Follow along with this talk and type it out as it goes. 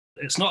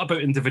It's not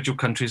about individual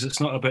countries. It's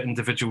not about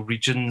individual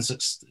regions.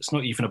 It's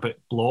not even about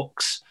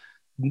blocks.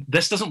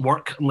 This doesn't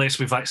work unless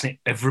we vaccinate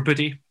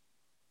everybody.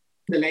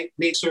 The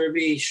late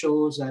survey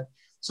shows that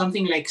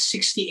something like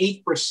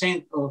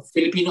 68% of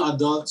Filipino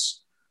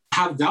adults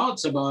have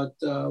doubts about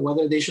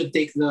whether they should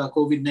take the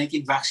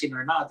COVID-19 vaccine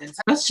or not. And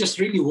that's just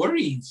really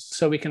worrying.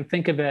 So we can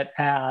think of it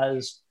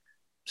as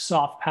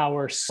soft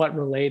power, somewhat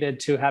related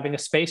to having a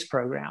space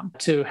program,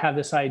 to have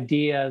this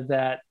idea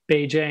that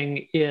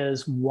Beijing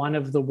is one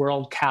of the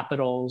world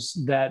capitals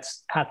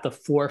that's at the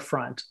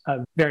forefront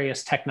of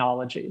various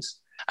technologies.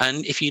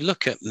 And if you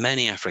look at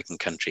many African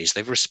countries,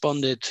 they've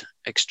responded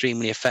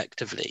extremely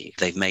effectively.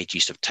 They've made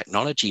use of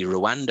technology.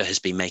 Rwanda has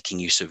been making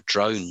use of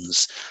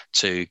drones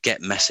to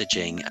get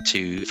messaging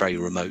to very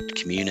remote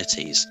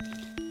communities.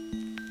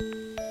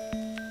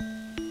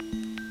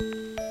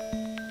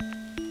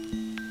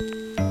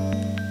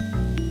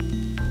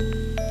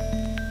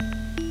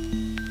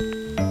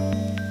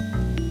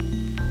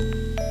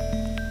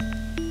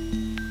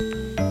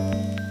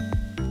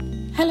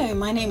 Hello,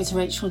 my name is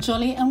Rachel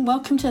Jolly and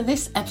welcome to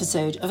this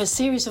episode of a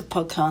series of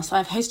podcasts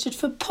I've hosted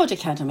for Pod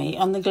Academy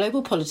on the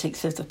global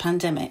politics of the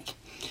pandemic.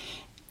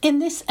 In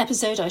this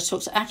episode, I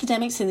talk to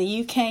academics in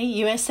the UK,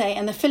 USA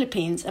and the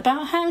Philippines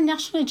about how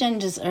national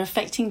agendas are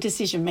affecting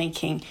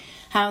decision-making,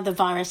 how the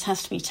virus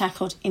has to be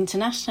tackled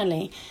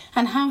internationally,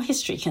 and how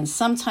history can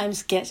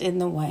sometimes get in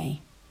the way.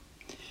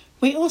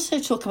 We also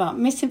talk about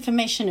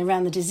misinformation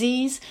around the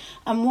disease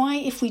and why,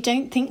 if we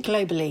don't think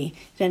globally,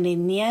 then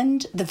in the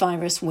end, the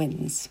virus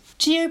wins.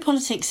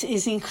 Geopolitics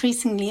is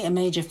increasingly a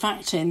major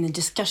factor in the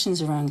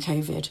discussions around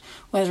COVID,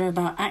 whether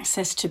about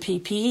access to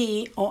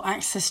PPE or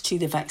access to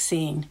the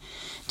vaccine.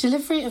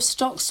 Delivery of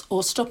stocks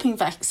or stopping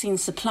vaccine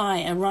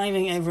supply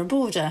arriving over a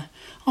border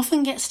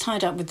often gets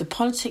tied up with the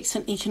politics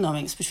and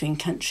economics between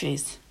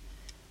countries.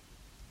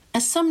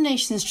 As some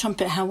nations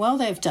trumpet how well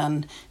they've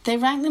done, they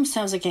rank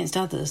themselves against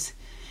others.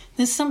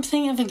 There's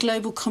something of a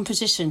global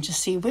competition to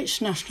see which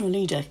national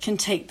leader can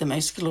take the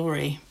most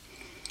glory.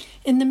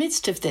 In the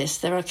midst of this,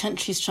 there are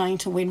countries trying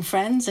to win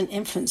friends and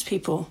influence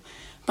people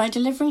by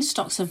delivering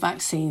stocks of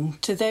vaccine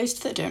to those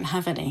that don't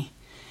have any.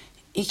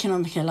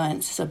 Economic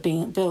alliances are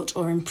being built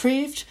or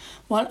improved,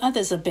 while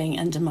others are being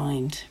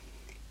undermined.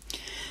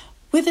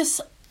 With us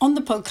on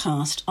the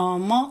podcast are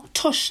Mark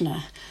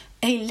Toshner,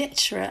 a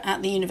lecturer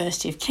at the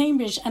University of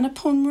Cambridge and a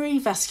pulmonary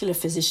vascular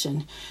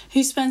physician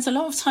who spends a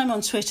lot of time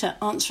on Twitter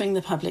answering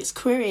the public's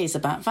queries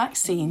about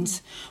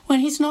vaccines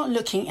when he's not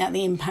looking at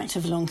the impact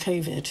of long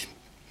COVID.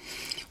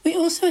 We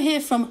also hear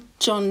from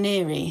John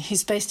Neary,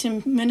 who's based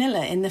in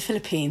Manila in the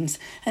Philippines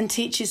and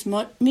teaches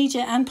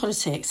media and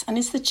politics and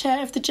is the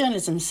chair of the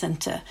Journalism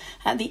Centre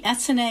at the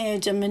Ateneo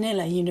de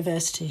Manila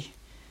University.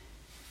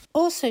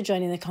 Also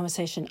joining the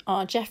conversation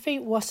are Jeffrey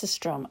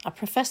Wasserstrom, a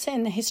professor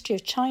in the history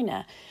of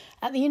China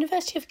at the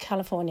University of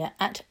California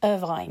at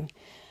Irvine,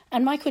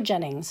 and Michael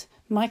Jennings.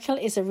 Michael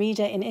is a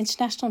reader in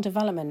international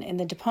development in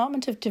the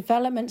Department of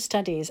Development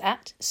Studies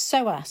at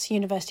SOAS,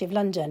 University of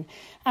London,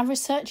 and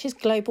researches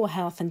global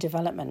health and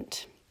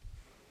development.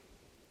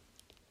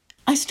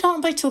 I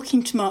start by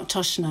talking to Mark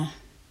Toshner.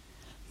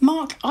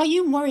 Mark, are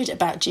you worried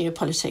about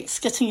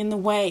geopolitics getting in the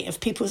way of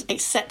people's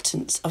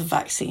acceptance of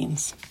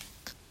vaccines?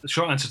 The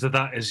short answer to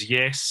that is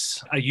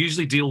yes. I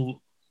usually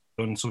deal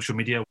on social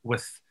media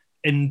with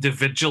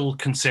individual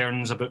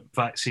concerns about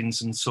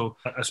vaccines, and so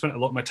I spent a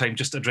lot of my time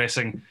just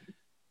addressing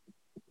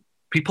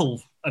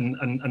people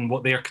and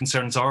what their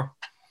concerns are.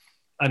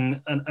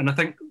 And I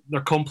think they're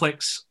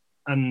complex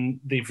and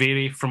they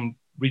vary from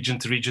region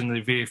to region, they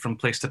vary from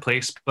place to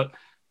place. But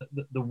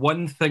the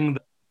one thing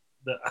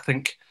that I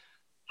think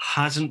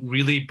hasn't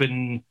really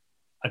been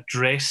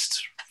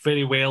addressed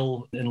very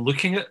well in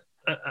looking at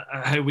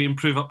how we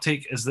improve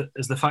uptake is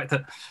the fact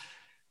that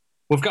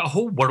we've got a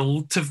whole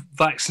world to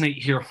vaccinate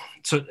here.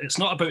 So it's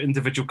not about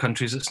individual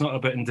countries, it's not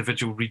about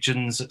individual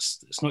regions,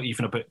 it's not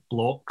even about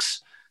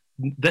blocks.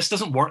 This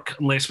doesn't work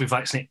unless we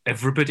vaccinate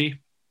everybody.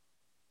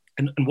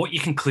 And what you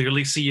can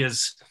clearly see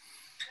is,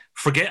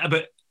 forget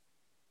about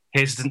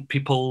hesitant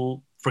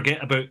people,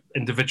 forget about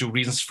individual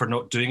reasons for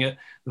not doing it.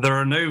 There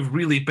are now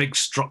really big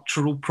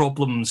structural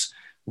problems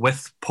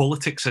with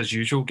politics, as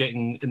usual,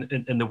 getting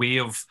in the way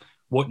of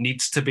what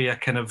needs to be a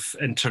kind of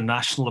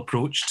international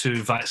approach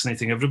to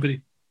vaccinating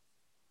everybody.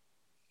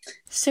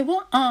 So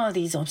what are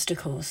these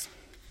obstacles?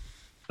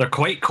 They're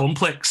quite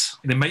complex.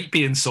 They might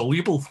be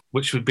insoluble,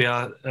 which would be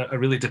a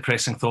really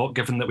depressing thought,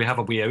 given that we have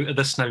a way out of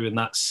this now, and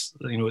that's,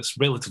 it's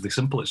relatively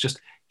simple. It's just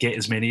get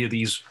as many of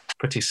these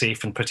pretty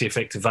safe and pretty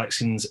effective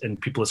vaccines in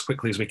people as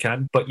quickly as we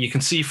can. But you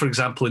can see, for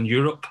example, in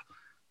Europe,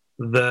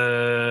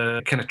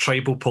 the kind of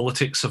tribal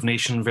politics of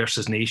nation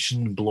versus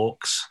nation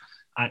blocks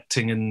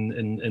acting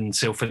in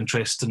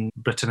self-interest, and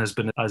Britain has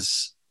been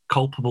as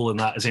culpable in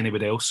that as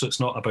anybody else. So it's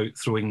not about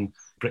throwing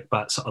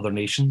brickbats at other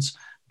nations,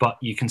 but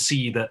you can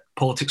see that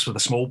politics with a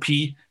small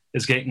p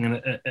is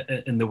getting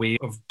in the way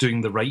of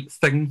doing the right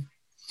thing.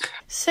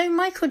 So,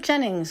 Michael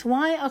Jennings,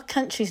 why are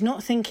countries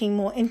not thinking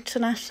more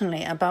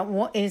internationally about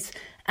what is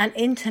an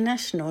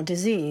international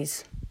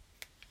disease?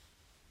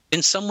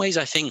 In some ways,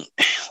 I think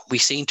we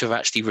seem to have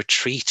actually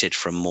retreated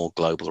from more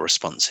global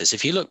responses.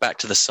 If you look back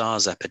to the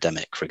SARS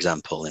epidemic, for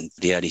example, in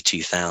the early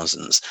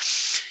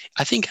 2000s,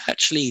 I think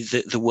actually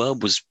the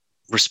world was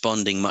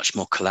responding much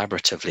more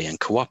collaboratively and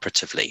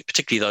cooperatively,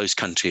 particularly those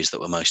countries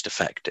that were most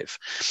effective.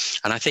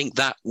 And I think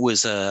that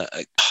was a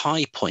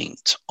high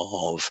point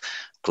of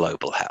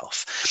global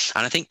health.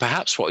 And I think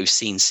perhaps what we've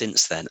seen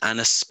since then, and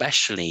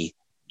especially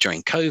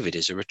during COVID,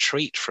 is a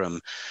retreat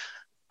from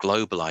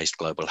globalized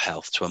global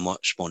health to a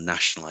much more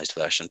nationalized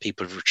version.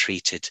 People have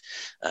retreated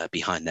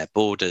behind their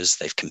borders.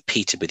 They've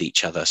competed with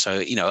each other. So,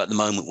 at the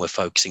moment, we're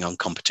focusing on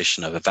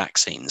competition over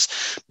vaccines.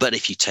 But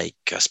if you take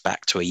us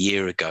back to a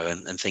year ago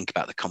and think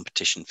about the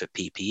competition for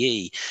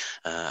PPE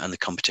and the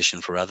competition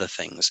for other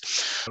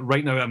things.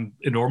 Right now, I'm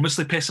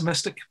enormously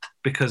pessimistic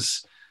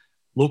because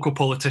local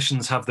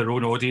politicians have their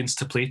own audience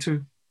to play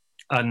to.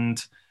 And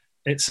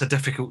it's a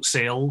difficult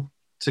sell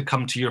to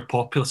come to your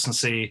populace and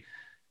say,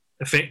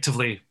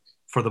 effectively,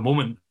 for the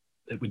moment,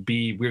 it would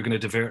be we're going to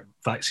divert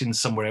vaccines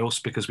somewhere else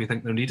because we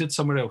think they're needed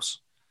somewhere else.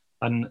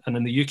 And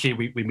in the UK,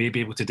 we may be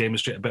able to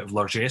demonstrate a bit of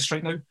largesse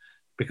right now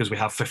because we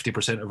have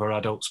 50% of our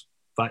adults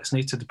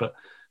vaccinated.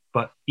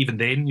 But even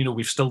then,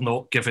 we've still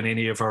not given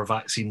any of our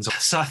vaccines.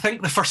 So I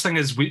think the first thing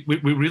is we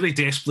really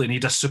desperately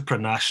need a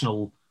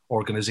supranational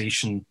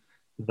organisation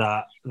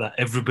that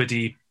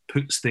everybody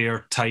puts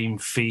their time,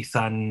 faith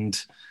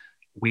and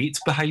weight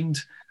behind.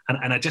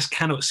 And I just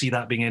cannot see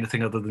that being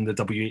anything other than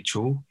the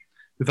WHO.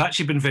 We've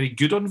actually been very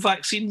good on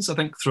vaccines, I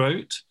think,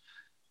 throughout.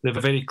 They have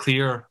a very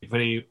clear,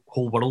 very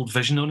whole world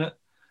vision on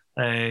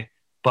it.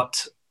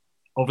 But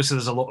obviously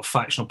there's a lot of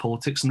factional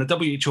politics, and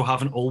the WHO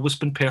haven't always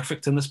been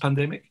perfect in this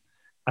pandemic.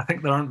 I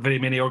think there aren't very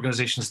many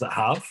organisations that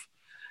have.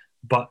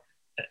 But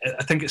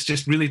I think it's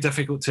just really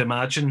difficult to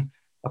imagine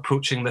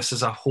approaching this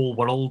as a whole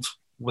world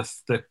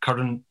with the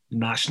current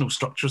national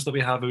structures that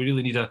we have. We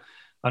really need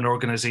an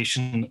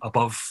organisation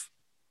above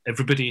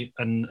everybody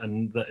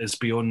and that is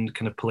beyond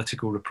kind of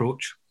political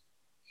reproach.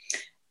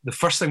 The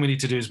first thing we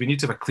need to do is we need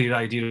to have a clear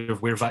idea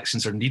of where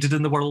vaccines are needed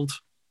in the world.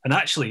 And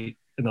actually,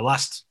 in the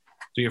last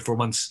 3 or 4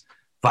 months,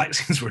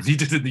 vaccines were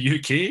needed in the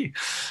UK.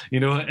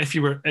 If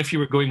you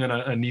were going on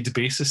a need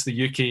basis,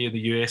 the UK and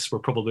the US were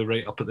probably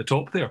right up at the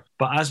top there.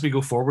 But as we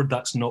go forward,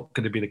 that's not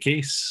going to be the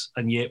case.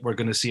 And yet we're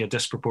going to see a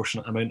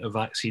disproportionate amount of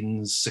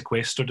vaccines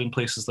sequestered in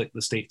places like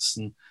the States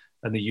and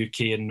the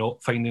UK and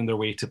not finding their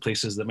way to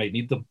places that might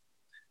need them.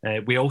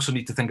 We also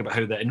need to think about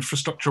how the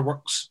infrastructure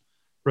works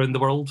around the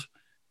world,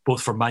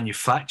 both for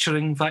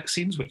manufacturing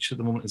vaccines, which at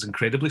the moment is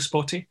incredibly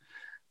spotty,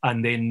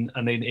 and then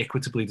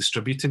equitably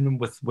distributing them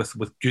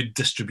with good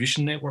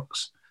distribution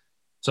networks.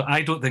 So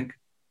I don't think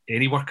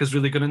any work has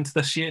really gone into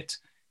this yet.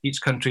 Each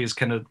country is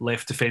kind of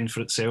left to fend for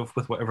itself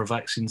with whatever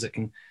vaccines it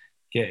can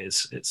get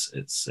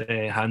its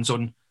hands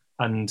on,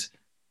 and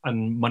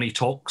money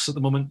talks at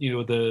the moment.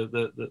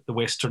 The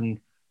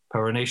Western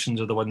power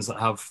nations are the ones that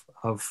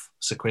have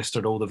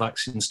sequestered all the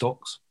vaccine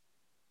stocks,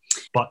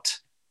 but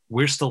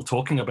we're still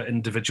talking about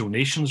individual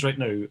nations right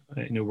now.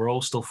 We're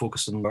all still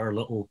focused on our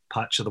little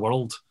patch of the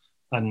world,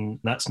 and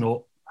that's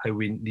not how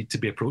we need to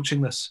be approaching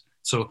this.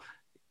 So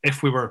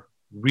if we were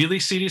really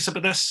serious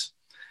about this,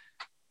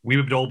 we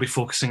would all be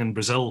focusing on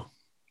Brazil,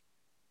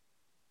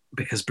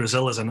 because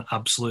Brazil is an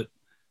absolute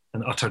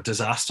and utter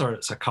disaster.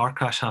 It's a car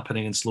crash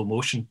happening in slow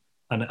motion,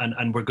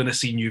 and we're going to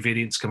see new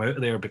variants come out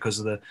of there because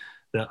of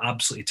the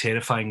absolutely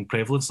terrifying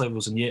prevalence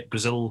levels, and yet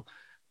Brazil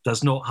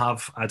does not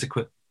have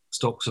adequate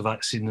stocks of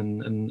vaccine,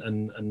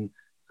 and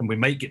we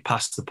might get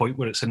past the point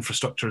where its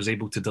infrastructure is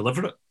able to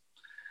deliver it.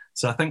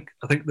 So I think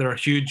there are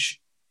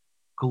huge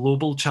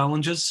global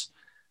challenges.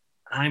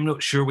 I'm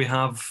not sure we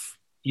have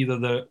either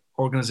the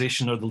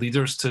organisation or the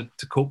leaders to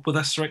cope with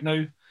this right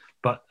now,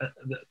 but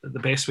the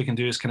best we can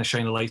do is kind of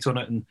shine a light on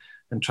it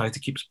and try to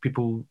keep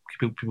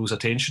people's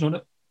attention on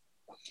it.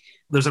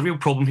 There's a real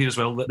problem here as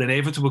well, that the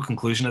inevitable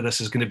conclusion of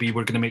this is going to be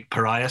we're going to make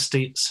pariah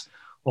states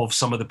of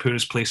some of the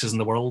poorest places in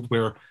the world,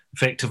 where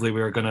effectively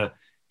we're going to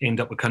end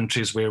up with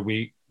countries where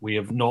we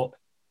have not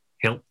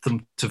helped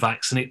them to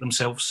vaccinate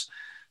themselves.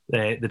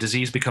 The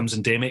disease becomes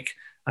endemic,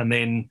 and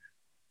then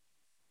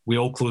we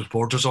all close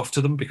borders off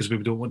to them because we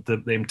don't want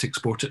them to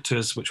export it to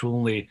us, which will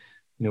only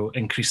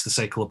increase the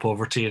cycle of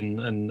poverty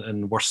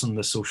and worsen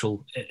the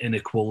social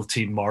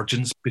inequality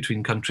margins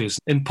between countries.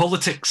 In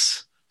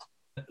politics,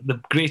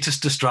 the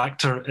greatest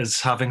distractor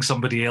is having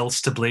somebody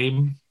else to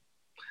blame,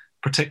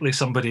 particularly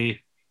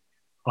somebody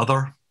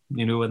other,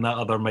 and that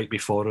other might be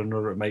foreign,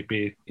 or it might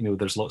be,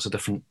 there's lots of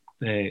different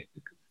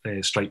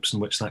stripes in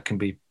which that can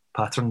be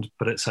patterned.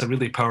 But it's a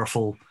really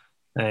powerful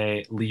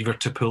lever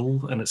to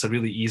pull, and it's a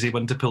really easy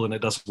one to pull, and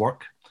it does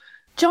work.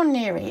 John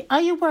Neary,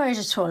 are you worried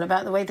at all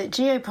about the way that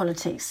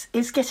geopolitics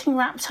is getting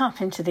wrapped up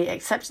into the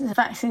acceptance of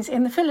vaccines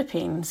in the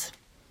Philippines?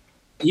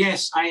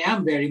 Yes, I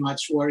am very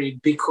much worried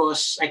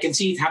because I can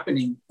see it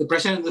happening. The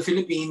president of the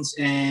Philippines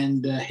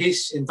and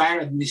his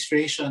entire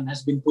administration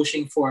has been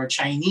pushing for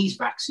Chinese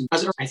vaccines.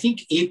 I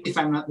think 8, if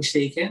I'm not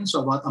mistaken,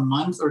 so about a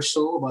month or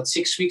so, about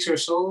 6 weeks or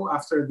so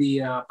after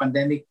the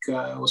pandemic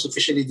was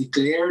officially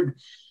declared,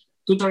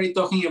 to start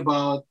talking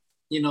about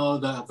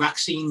the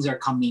vaccines are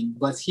coming,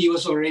 but he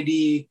was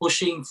already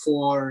pushing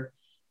for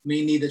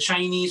mainly the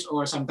Chinese,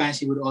 or sometimes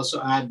he would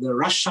also add the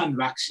Russian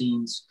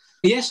vaccines.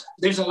 Yes,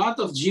 there's a lot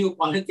of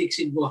geopolitics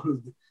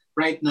involved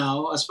right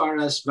now as far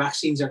as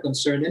vaccines are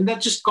concerned, and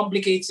that just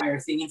complicates the entire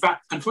thing. In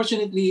fact,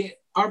 unfortunately,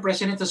 our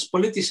president has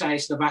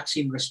politicized the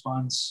vaccine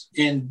response,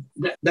 and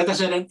that has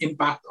had an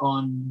impact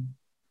on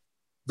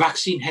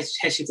vaccine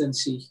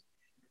hesitancy.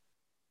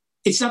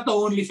 It's not the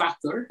only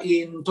factor.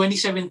 In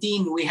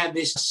 2017, we had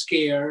this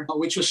scare,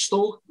 which was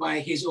stoked by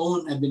his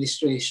own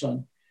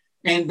administration.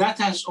 And that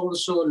has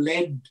also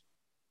led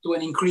to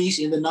an increase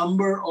in the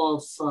number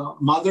of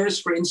mothers,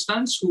 for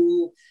instance,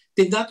 who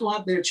did not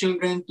want their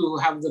children to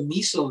have the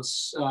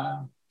measles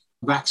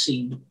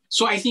vaccine.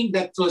 So I think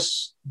that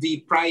was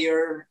the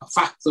prior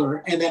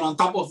factor. And then on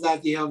top of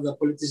that, you have the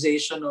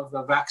politicization of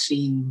the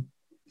vaccine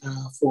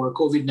for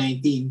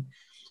COVID-19.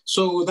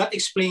 So that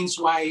explains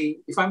why,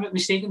 if I'm not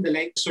mistaken,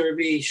 the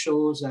survey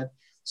shows that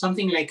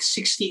something like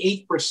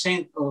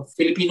 68% of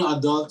Filipino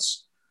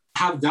adults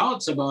have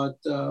doubts about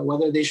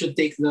whether they should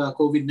take the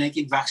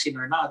COVID-19 vaccine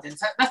or not. And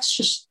that's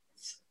just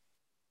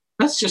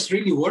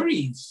really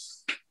worrying.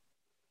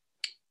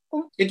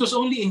 It was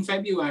only in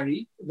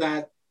February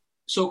that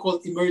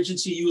so-called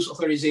emergency use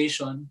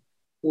authorization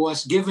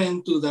was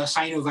given to the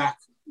Sinovac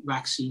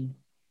vaccine.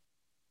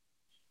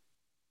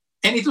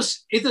 And it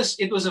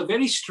was a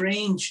very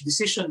strange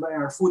decision by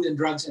our Food and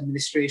Drugs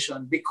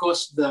Administration,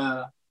 because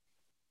the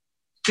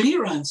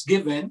clearance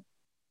given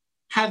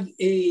had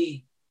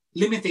a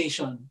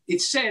limitation.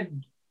 It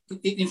said,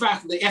 in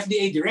fact, the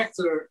FDA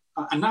director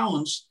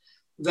announced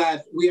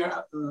that we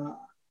are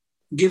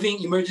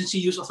giving emergency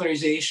use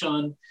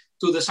authorization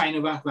to the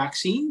Sinovac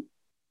vaccine,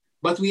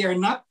 but we are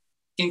not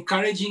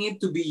encouraging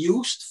it to be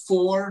used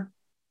for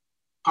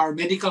our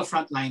medical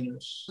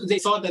frontliners. They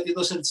thought that it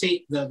wasn't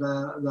safe,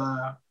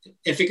 the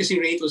efficacy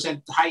rate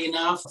wasn't high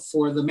enough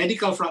for the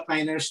medical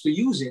frontliners to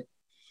use it.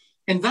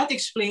 And that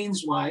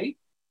explains why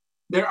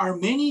there are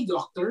many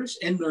doctors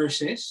and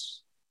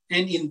nurses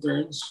and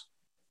interns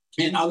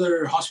and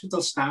other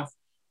hospital staff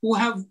who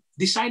have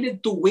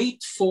decided to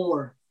wait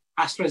for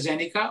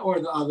AstraZeneca or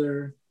the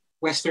other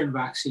Western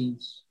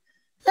vaccines.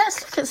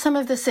 Let's look at some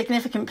of the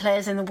significant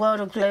players in the world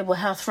of global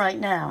health right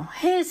now.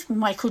 Here's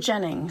Michael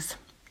Jennings.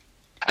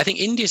 I think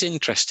India's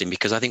interesting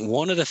because I think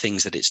one of the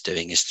things that it's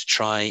doing is to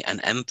try and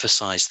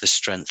emphasize the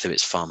strength of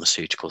its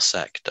pharmaceutical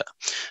sector.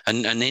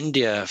 And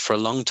India, for a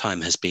long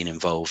time, has been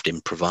involved in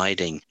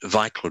providing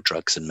vital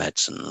drugs and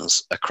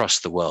medicines across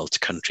the world to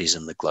countries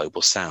in the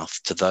global south,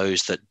 to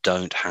those that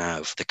don't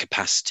have the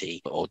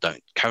capacity, or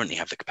don't currently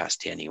have the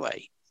capacity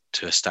anyway,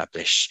 to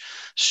establish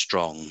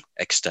strong,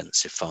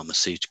 extensive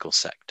pharmaceutical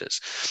sectors.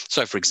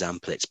 So, for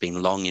example, it's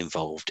been long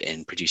involved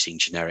in producing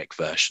generic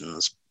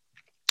versions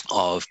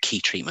of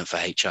key treatment for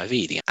HIV,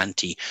 the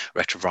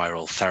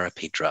antiretroviral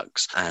therapy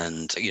drugs,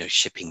 and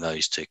shipping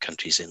those to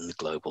countries in the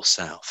global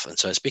south. And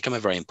so it's become a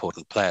very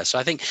important player. So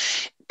I think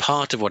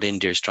part of what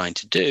India is trying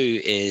to do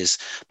is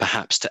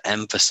perhaps to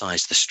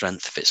emphasize the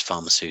strength of its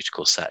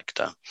pharmaceutical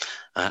sector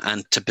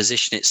and to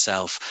position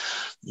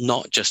itself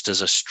not just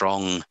as a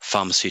strong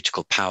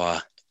pharmaceutical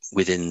power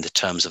within the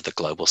terms of the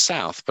global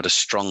south, but a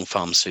strong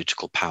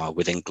pharmaceutical power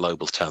within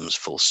global terms,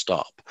 full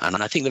stop. And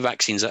I think the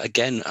vaccines,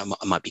 again,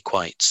 might be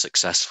quite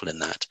successful in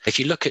that. If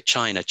you look at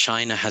China,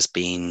 China has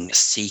been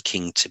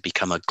seeking to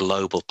become a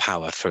global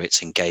power through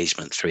its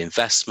engagement, through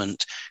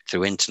investment,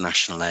 through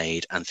international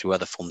aid, and through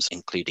other forms,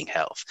 including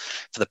health,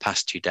 for the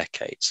past 2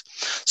 decades.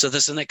 So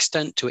there's an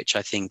extent to which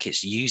I think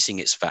it's using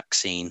its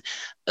vaccine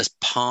as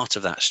part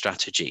of that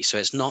strategy. So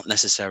it's not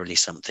necessarily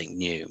something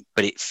new,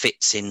 but it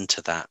fits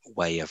into that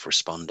way of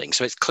responding.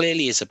 So it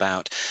clearly is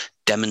about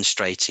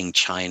demonstrating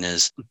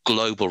China's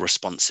global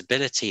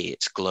responsibility,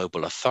 its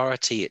global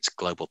authority, its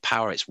global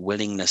power, its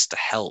willingness to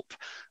help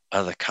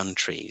other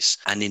countries,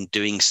 and in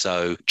doing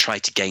so, try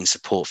to gain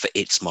support for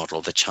its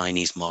model, the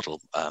Chinese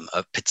model,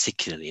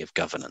 particularly of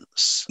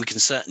governance. We can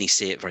certainly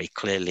see it very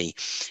clearly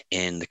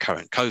in the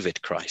current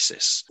COVID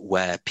crisis,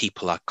 where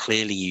people are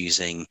clearly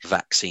using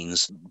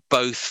vaccines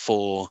both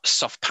for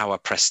soft power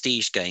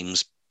prestige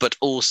games, but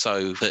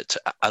also that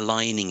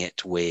aligning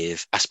it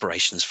with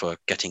aspirations for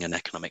getting an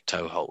economic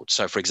toehold.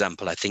 So, for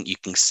example, I think you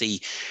can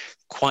see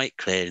quite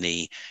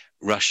clearly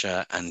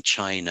Russia and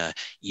China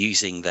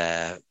using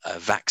their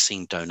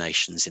vaccine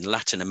donations in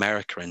Latin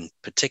America in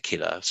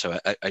particular, so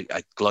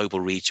a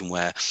global region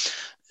where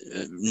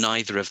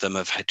neither of them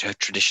have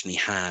traditionally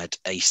had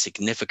a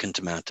significant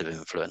amount of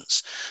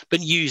influence,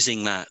 but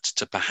using that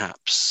to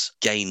perhaps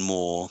gain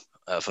more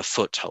of a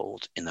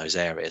foothold in those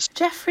areas.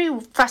 Jeffrey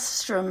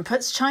Wasserstrom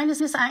puts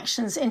China's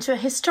actions into a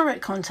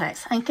historic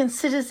context and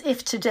considers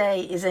if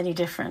today is any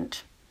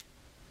different.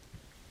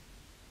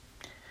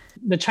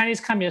 The Chinese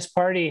Communist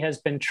Party has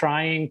been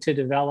trying to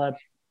develop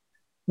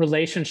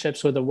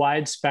relationships with a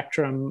wide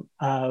spectrum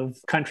of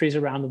countries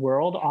around the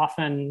world,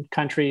 often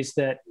countries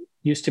that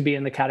used to be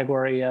in the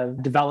category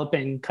of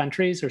developing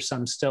countries, or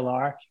some still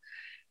are.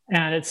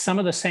 And it's some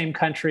of the same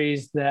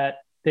countries that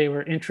they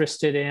were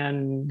interested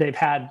in, they've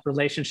had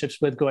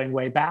relationships with going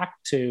way back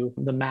to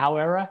the Mao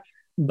era,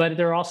 But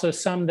there are also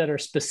some that are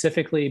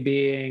specifically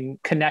being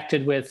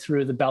connected with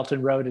through the Belt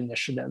and Road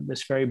Initiative,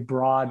 this very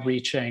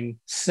broad-reaching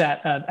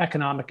set of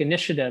economic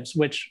initiatives,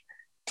 which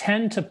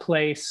tend to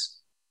place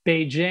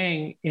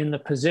Beijing in the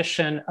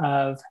position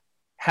of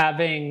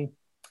having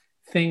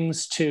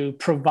things to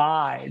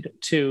provide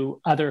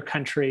to other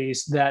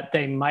countries that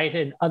they might,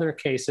 in other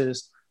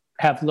cases,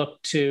 have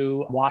looked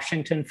to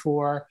Washington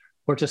for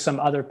or to some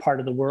other part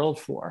of the world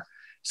for.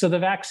 So the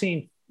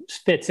vaccine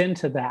fits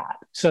into that.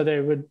 So they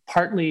would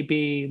partly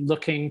be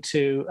looking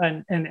to,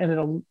 and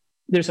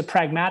there's a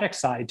pragmatic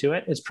side to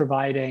it. It's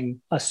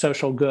providing a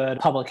social good,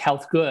 public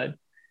health good,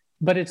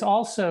 but it's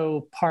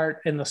also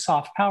part in the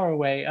soft power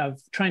way of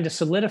trying to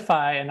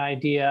solidify an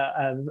idea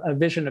of a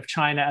vision of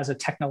China as a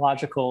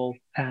technological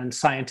and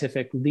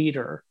scientific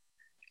leader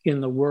in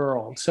the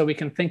world. So we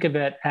can think of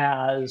it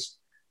as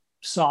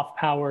soft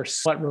power,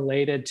 somewhat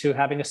related to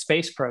having a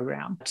space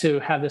program,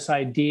 to have this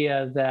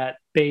idea that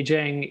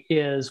Beijing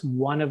is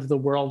one of the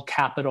world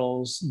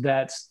capitals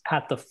that's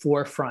at the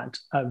forefront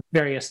of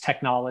various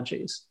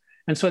technologies.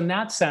 And so in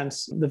that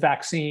sense, the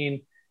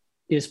vaccine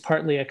is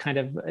partly a kind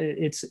of,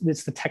 it's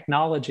the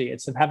technology,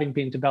 it's of having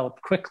been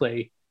developed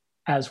quickly,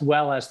 as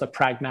well as the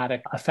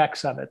pragmatic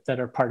effects of it that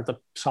are part of the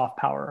soft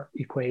power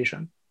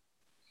equation.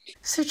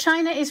 So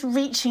China is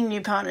reaching new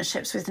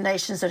partnerships with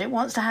nations that it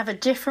wants to have a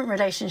different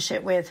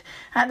relationship with,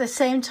 at the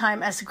same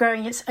time as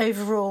growing its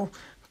overall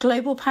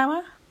global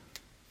power?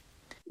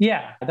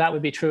 Yeah, that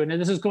would be true. And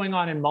this is going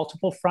on in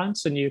multiple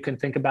fronts, and you can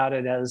think about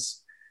it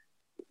as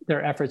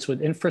their efforts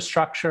with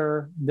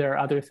infrastructure, there are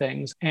other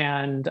things.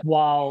 And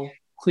while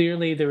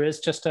clearly there is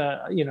just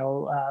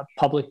a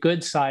public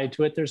good side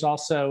to it, there's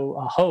also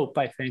a hope,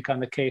 I think,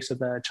 on the case of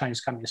the Chinese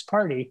Communist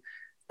Party,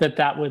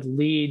 that would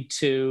lead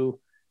to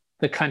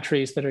the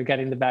countries that are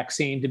getting the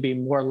vaccine to be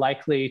more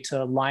likely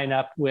to line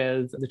up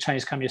with the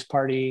Chinese Communist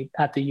Party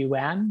at the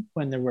UN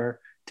when they were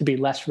to be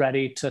less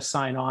ready to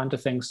sign on to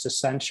things to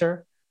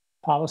censure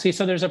policy.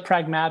 So there's a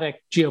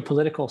pragmatic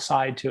geopolitical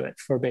side to it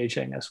for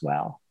Beijing as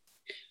well.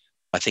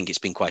 I think it's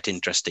been quite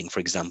interesting, for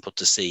example,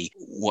 to see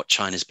what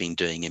China's been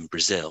doing in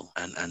Brazil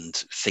and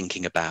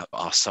thinking about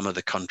are some of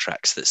the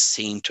contracts that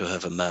seem to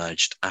have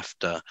emerged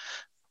after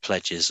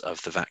pledges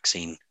of the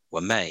vaccine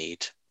were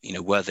made.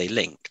 Were they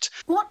linked?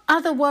 What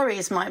other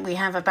worries might we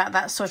have about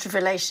that sort of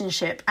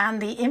relationship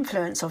and the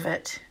influence of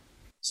it?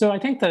 So I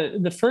think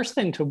the first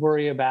thing to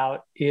worry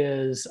about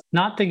is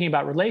not thinking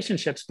about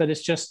relationships, but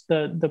it's just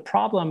the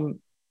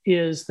problem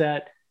is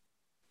that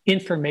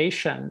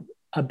information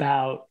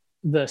about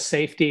the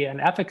safety and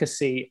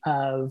efficacy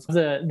of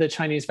the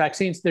Chinese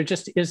vaccines, there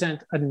just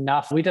isn't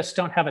enough. We just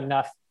don't have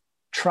enough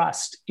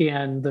trust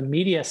in the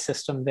media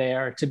system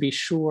there to be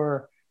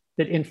sure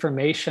that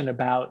information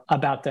about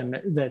them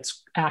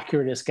that's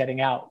accurate is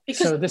getting out.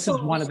 So this is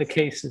one of the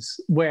cases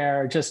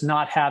where just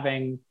not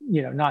having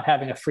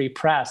a free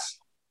press,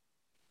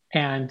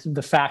 and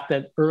the fact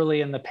that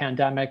early in the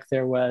pandemic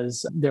there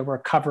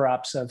were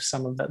cover-ups of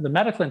some of the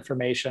medical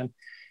information.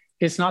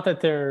 It's not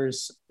that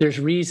there's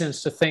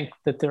reasons to think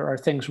that there are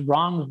things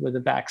wrong with the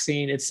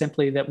vaccine. It's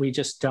simply that we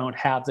just don't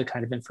have the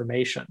kind of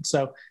information.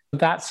 So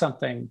that's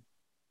something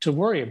to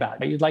worry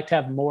about. You'd like to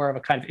have more of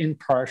a kind of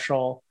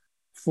impartial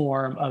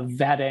form of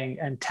vetting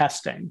and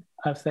testing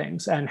of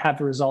things and have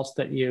results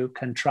that you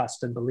can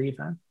trust and believe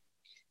in.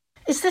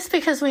 Is this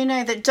because we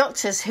know that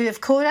doctors who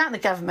have called out the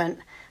government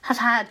have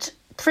had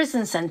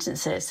prison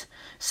sentences?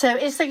 So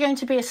is there going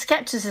to be a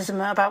skepticism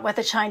about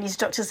whether Chinese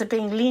doctors are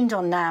being leaned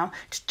on now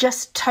to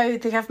just toe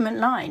the government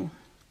line?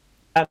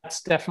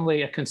 That's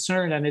definitely a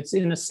concern. And it's,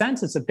 in a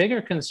sense, it's a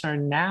bigger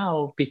concern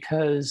now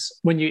because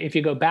if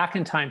you go back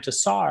in time to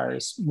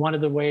SARS, one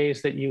of the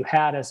ways that you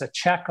had as a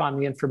check on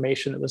the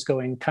information that was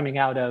coming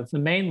out of the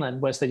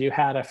mainland was that you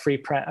had a free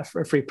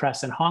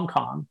press in Hong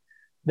Kong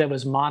that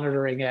was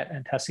monitoring it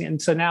and testing it.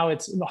 And so now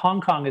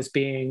Hong Kong is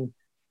being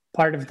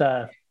part of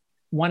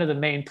one of the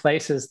main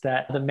places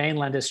that the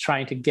mainland is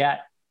trying to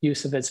get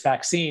use of its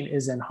vaccine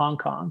is in Hong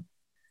Kong.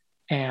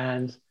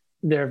 And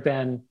there have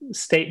been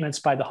statements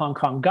by the Hong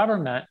Kong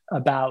government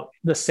about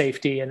the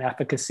safety and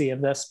efficacy of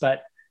this,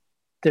 but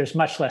there's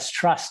much less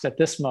trust at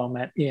this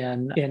moment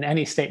in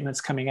any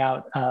statements coming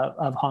out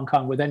of Hong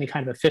Kong with any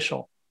kind of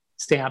official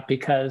stamp,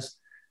 because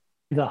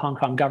the Hong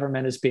Kong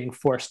government is being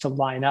forced to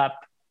line up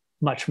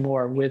much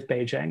more with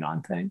Beijing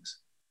on things.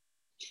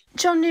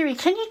 John Neary,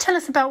 can you tell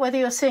us about whether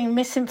you're seeing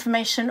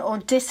misinformation or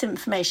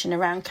disinformation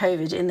around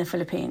COVID in the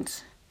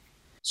Philippines?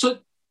 So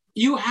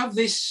you have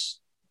this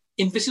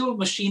invisible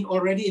machine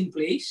already in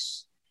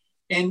place,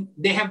 and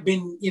they have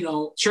been,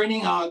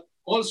 churning out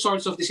all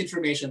sorts of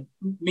disinformation,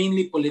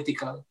 mainly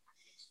political.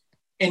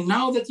 And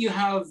now that you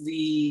have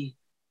the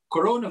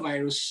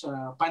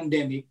coronavirus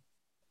pandemic,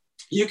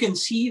 you can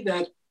see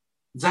that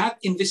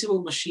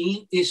invisible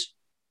machine is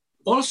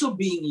also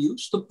being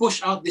used to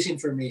push out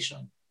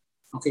disinformation.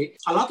 Okay,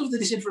 a lot of the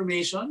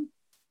disinformation,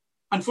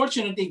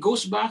 unfortunately,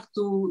 goes back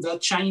to the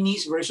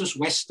Chinese versus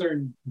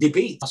Western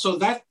debate. So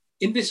that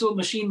invisible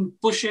machine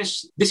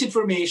pushes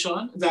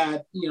disinformation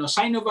that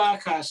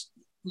Sinovac has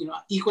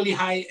equally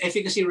high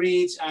efficacy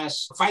rates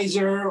as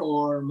Pfizer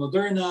or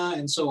Moderna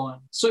and so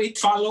on. So it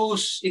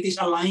is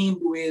aligned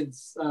with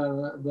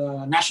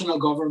the national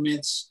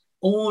government's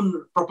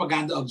own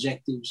propaganda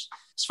objectives.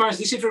 As far as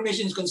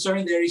disinformation is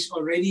concerned, there is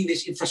already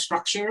this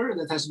infrastructure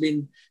that has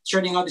been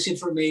churning out this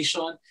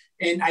information.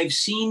 And I've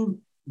seen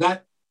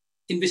that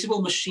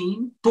invisible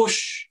machine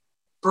push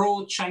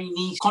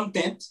pro-Chinese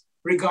content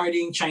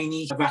regarding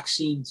Chinese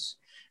vaccines.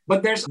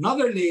 But there's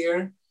another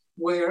layer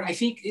where I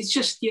think it's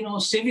just,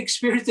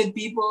 civic-spirited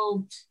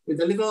people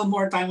with a little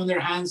more time on their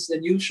hands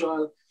than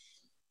usual,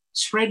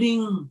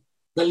 spreading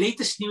the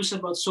latest news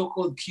about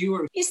so-called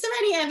cure. Is there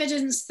any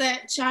evidence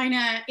that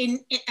China,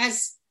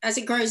 as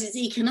it grows its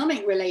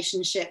economic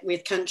relationship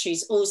with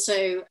countries,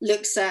 also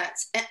looks at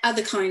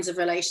other kinds of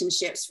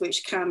relationships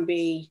which can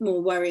be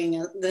more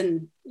worrying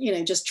than,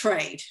 just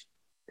trade?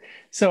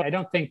 So I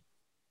don't think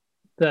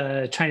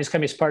the Chinese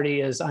Communist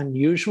Party is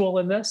unusual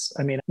in this.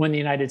 I mean, when the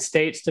United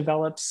States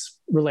develops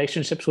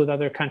relationships with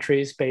other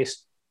countries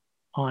based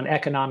on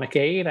economic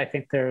aid, I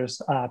think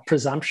there's a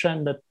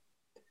presumption that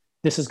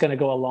this is going to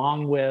go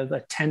along with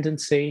a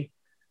tendency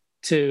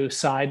to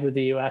side with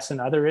the US in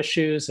other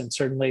issues. And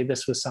certainly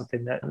this was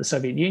something that the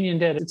Soviet Union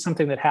did. It's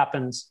something that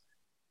happens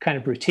kind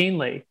of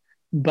routinely.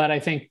 But I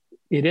think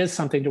it is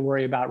something to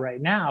worry about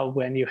right now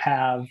when you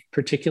have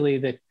particularly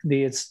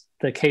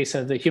the case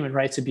of the human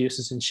rights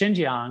abuses in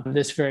Xinjiang,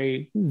 this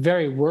very,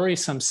 very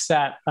worrisome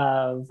set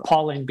of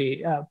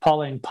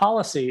appalling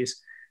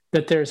policies,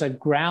 that there's a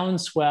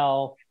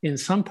groundswell in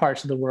some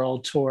parts of the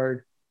world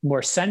toward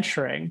more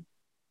censuring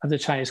of the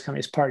Chinese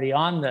Communist Party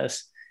on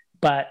this.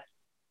 But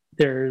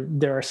there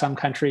are some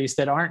countries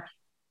that aren't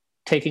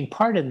taking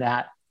part in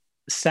that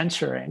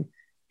censoring,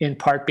 in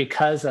part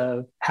because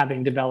of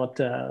having developed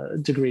a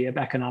degree of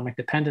economic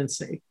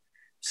dependency.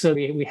 So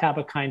we have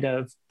a kind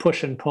of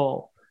push and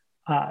pull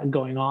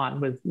going on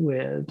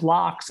with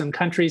blocs and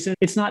countries.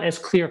 It's not as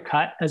clear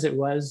cut as it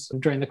was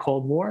during the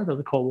Cold War, though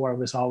the Cold War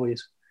was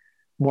always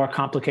more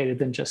complicated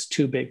than just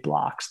two big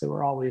blocs. There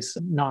were always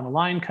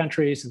non-aligned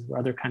countries and there were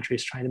other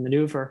countries trying to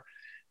maneuver.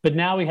 But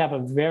now we have a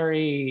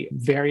very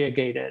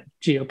variegated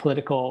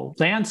geopolitical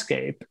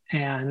landscape,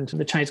 and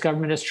the Chinese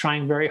government is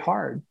trying very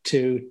hard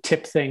to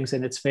tip things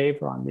in its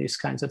favor on these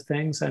kinds of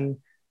things, and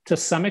to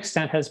some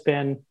extent has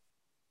been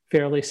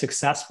fairly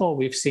successful.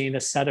 We've seen a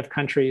set of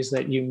countries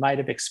that you might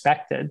have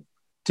expected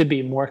to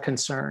be more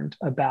concerned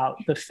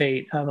about the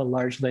fate of a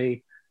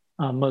largely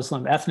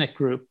Muslim ethnic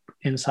group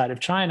inside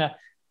of China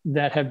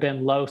that have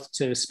been loath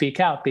to speak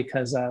out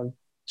because of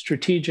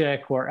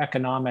strategic or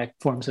economic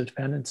forms of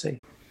dependency.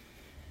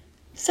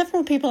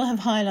 Several people have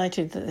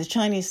highlighted that the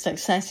Chinese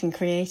success in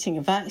creating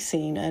a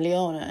vaccine early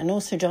on and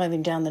also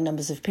driving down the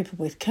numbers of people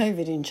with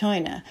COVID in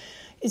China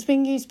is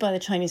being used by the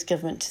Chinese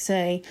government to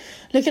say,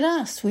 look at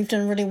us, we've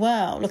done really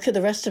well. Look at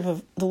the rest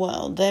of the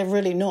world, they're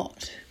really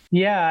not.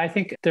 Yeah, I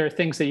think there are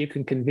things that you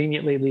can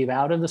conveniently leave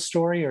out of the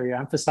story or you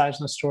emphasize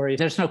in the story.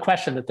 There's no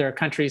question that there are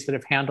countries that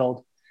have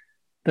handled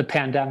the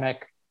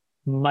pandemic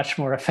much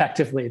more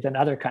effectively than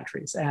other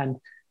countries. And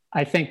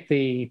I think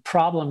the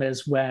problem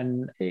is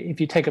if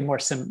you take a more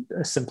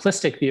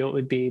simplistic view, it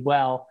would be,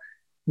 well,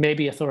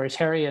 maybe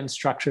authoritarian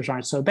structures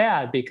aren't so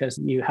bad because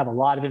you have a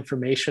lot of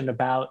information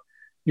about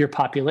your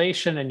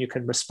population and you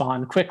can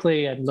respond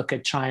quickly, and look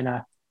at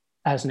China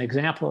as an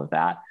example of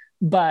that.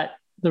 But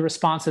the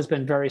response has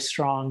been very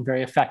strong,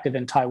 very effective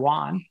in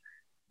Taiwan,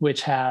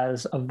 which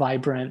has a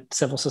vibrant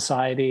civil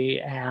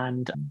society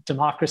and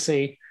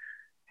democracy.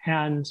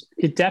 And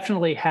it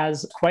definitely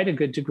has quite a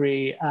good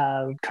degree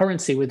of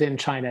currency within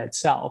China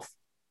itself.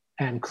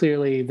 And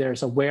clearly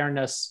there's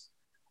awareness.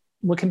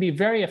 What can be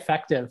very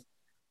effective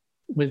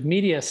with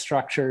media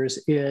structures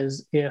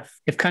is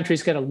if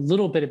countries get a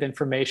little bit of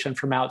information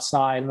from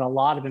outside and a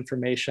lot of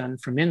information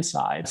from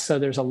inside. So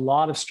there's a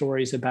lot of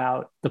stories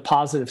about the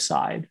positive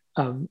side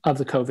of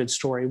the COVID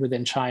story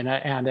within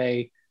China, and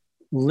a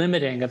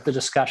limiting of the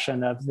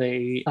discussion of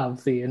the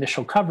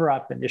initial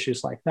cover-up and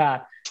issues like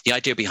that. The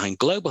idea behind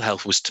global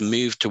health was to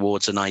move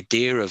towards an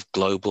idea of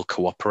global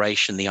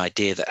cooperation, the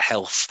idea that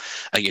health,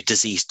 your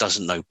disease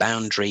doesn't know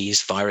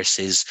boundaries,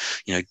 viruses,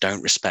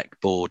 don't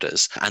respect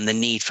borders, and the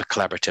need for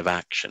collaborative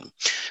action.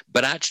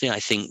 But actually,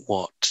 I think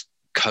what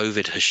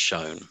COVID has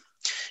shown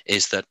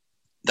is that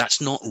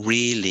that's not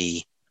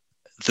really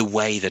the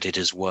way that it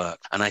has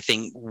worked. And I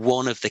think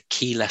one of the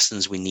key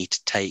lessons we need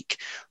to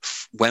take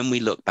when we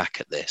look back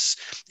at this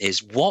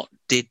is, what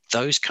did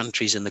those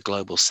countries in the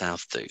global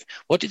south do?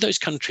 What did those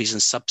countries in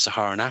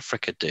sub-Saharan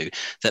Africa do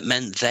that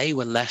meant they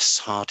were less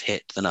hard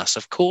hit than us?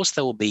 Of course,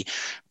 there will be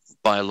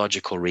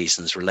biological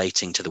reasons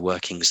relating to the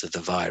workings of the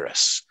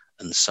virus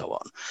and so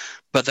on.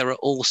 But there are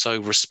also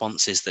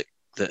responses that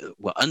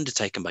were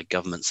undertaken by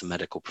governments and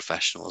medical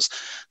professionals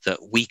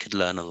that we could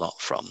learn a lot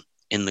from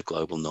in the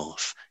global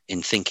north,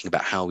 in thinking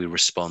about how we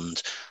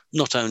respond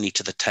not only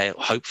to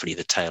hopefully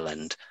the tail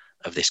end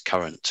of this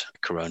current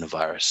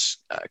coronavirus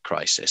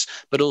crisis,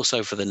 but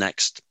also for the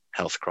next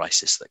health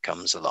crisis that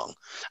comes along.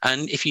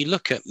 And if you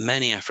look at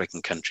many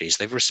African countries,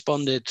 they've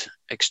responded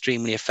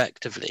extremely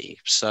effectively.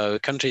 So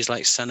countries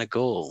like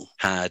Senegal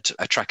had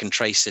a track and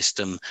trace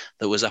system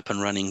that was up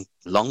and running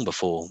long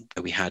before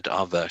we had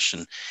our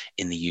version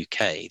in the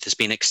UK. There's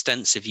been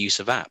extensive use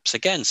of apps.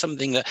 Again,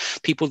 something that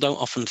people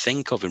don't often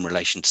think of in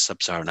relation to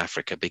sub-Saharan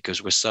Africa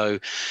because we're so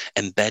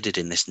embedded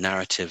in this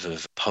narrative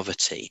of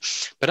poverty.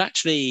 But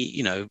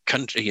actually,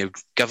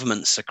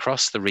 governments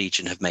across the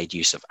region have made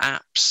use of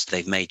apps.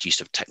 They've made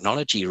use of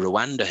technology.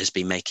 Rwanda has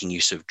been making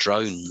use of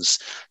drones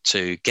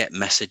to get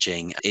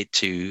messaging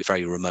to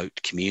very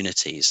remote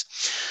communities.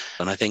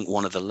 And I think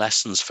one of the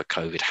lessons for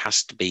COVID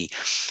has to be,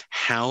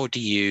 how do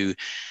you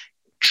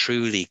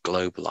truly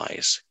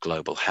globalize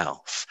global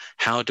health?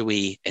 How do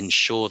we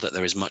ensure that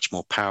there is much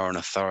more power and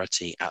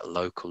authority at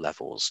local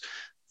levels,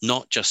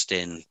 not just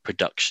in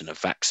production of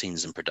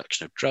vaccines and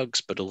production of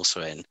drugs, but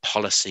also in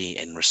policy,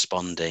 in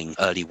responding,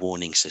 early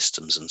warning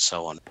systems, and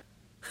so on?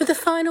 For the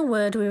final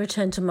word, we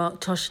return to Mark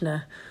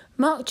Toshner.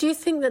 Mark, do you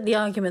think that the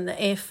argument that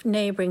if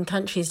neighbouring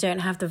countries don't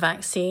have the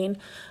vaccine,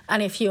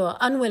 and if you're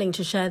unwilling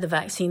to share the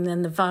vaccine,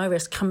 then the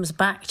virus comes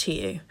back to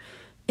you,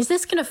 is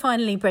this going to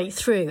finally break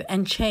through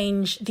and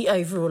change the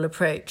overall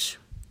approach?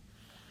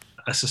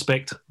 I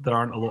suspect there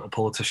aren't a lot of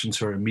politicians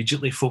who are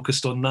immediately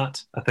focused on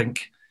that. I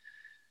think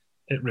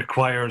it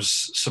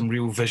requires some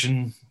real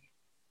vision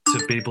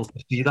to be able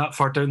to see that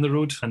far down the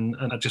road. And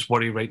I just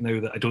worry right now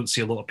that I don't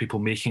see a lot of people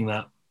making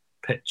that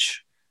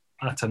pitch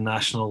at a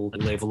national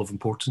level of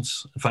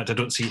importance. In fact, I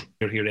don't see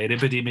or hear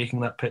anybody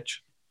making that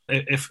pitch.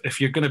 If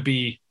you're going to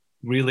be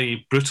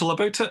really brutal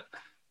about it,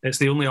 it's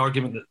the only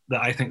argument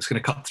that I think is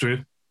going to cut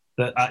through.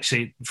 That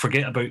actually,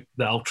 forget about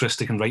the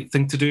altruistic and right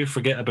thing to do.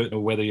 Forget about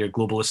whether you're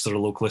globalist or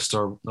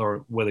localist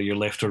or whether you're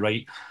left or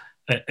right.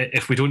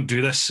 If we don't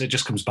do this, it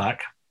just comes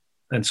back.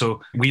 And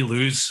so we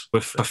lose.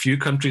 If a few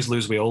countries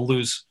lose, we all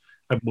lose.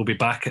 And we'll be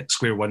back at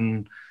square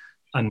one,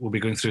 and we'll be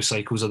going through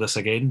cycles of this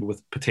again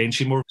with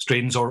potentially more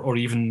strains or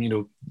even,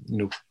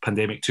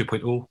 pandemic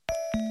 2.0.